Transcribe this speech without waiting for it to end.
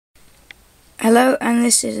Hello, and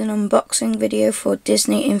this is an unboxing video for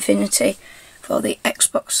Disney Infinity for the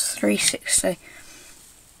Xbox 360.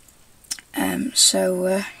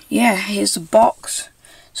 Yeah, here's the box.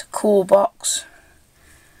 It's a cool box.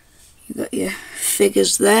 You've got your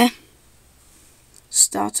figures there.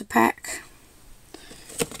 Starter pack.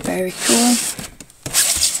 Very cool.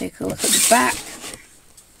 Take a look at the back.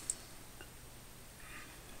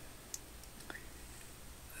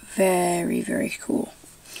 Very, very cool.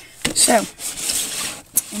 So,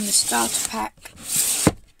 in the starter pack,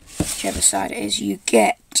 whichever side it is, you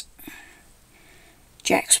get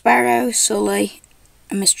Jack Sparrow, Sully,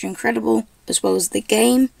 and Mr. Incredible, as well as the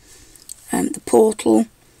game, the portal,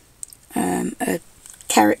 a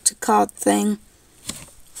character card thing,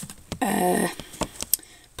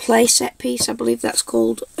 play set piece, I believe that's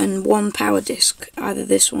called, and one power disc, either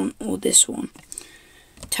this one or this one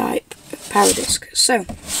type of power disc. So,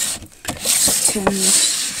 let's turn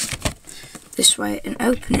this way and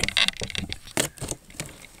open it.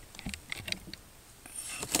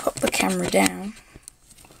 Pop the camera down.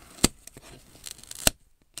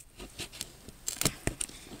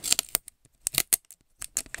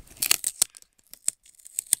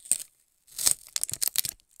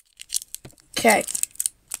 Okay.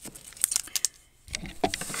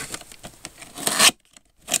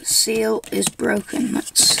 The seal is broken.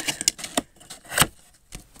 That's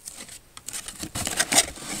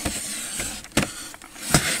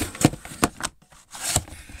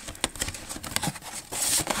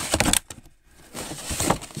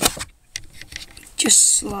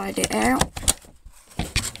just slide it out.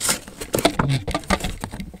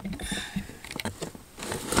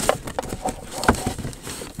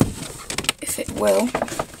 If it will.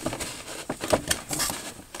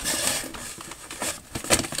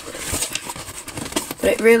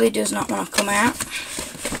 But it really does not want to come out.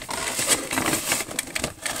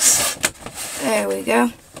 There we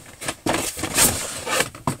go.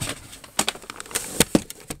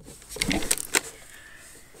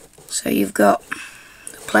 So you've got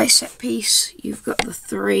the playset piece, you've got the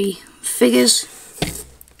 3 figures,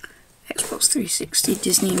 Xbox 360,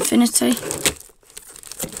 Disney Infinity.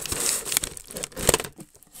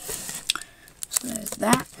 So there's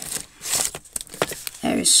that.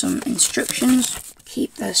 There is some instructions,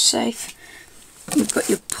 keep those safe. You've got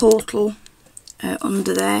your portal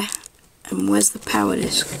under there, and where's the power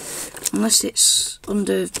disc? Unless it's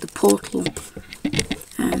under the portal,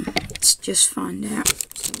 let's just find out.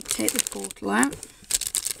 So we'll take the portal out.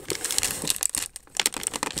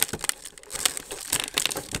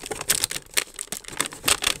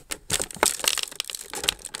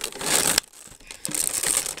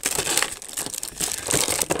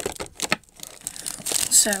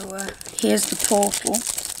 So here's the portal.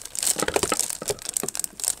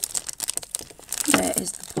 There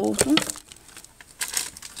is the portal.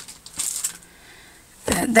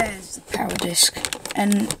 There's the power disc.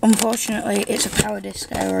 And unfortunately it's a power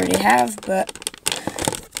disc I already have, but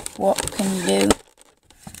what can you do?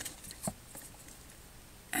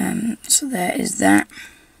 So there is that.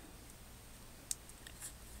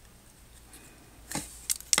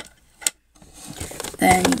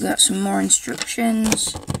 Then you've got some more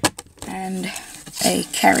instructions and a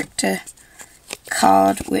character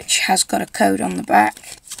card which has got a code on the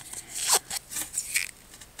back.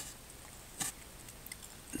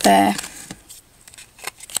 There.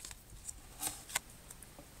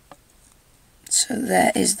 So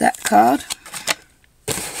there is that card.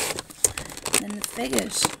 Then the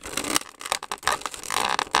figures.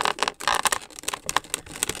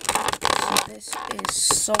 So this is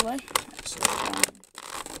Sully.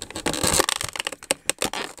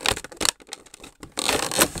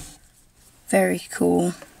 Very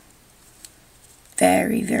cool.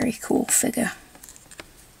 Very, very cool figure.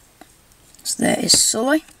 So there is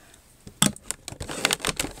Sully.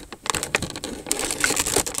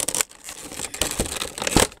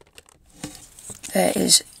 There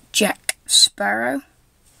is Jack Sparrow.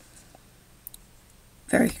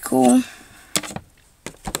 Very cool.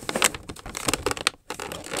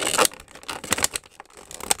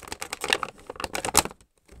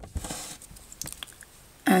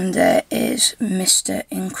 And there is Mr.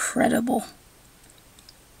 Incredible.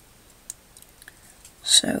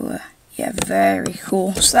 So, yeah, very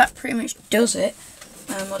cool. So that pretty much does it.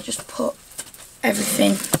 I'll just put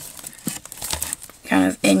everything kind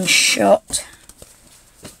of in shot.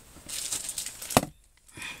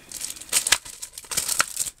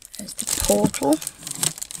 There's the portal.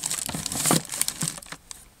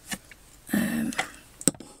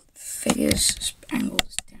 Figures,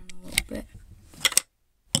 angles down a little bit.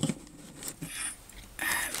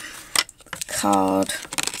 Card.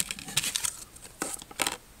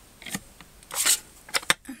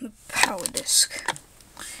 power disc.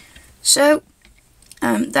 So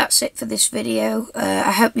that's it for this video.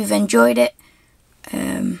 I hope you've enjoyed it.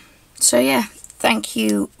 So yeah, thank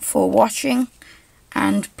you for watching,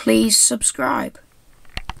 and please subscribe.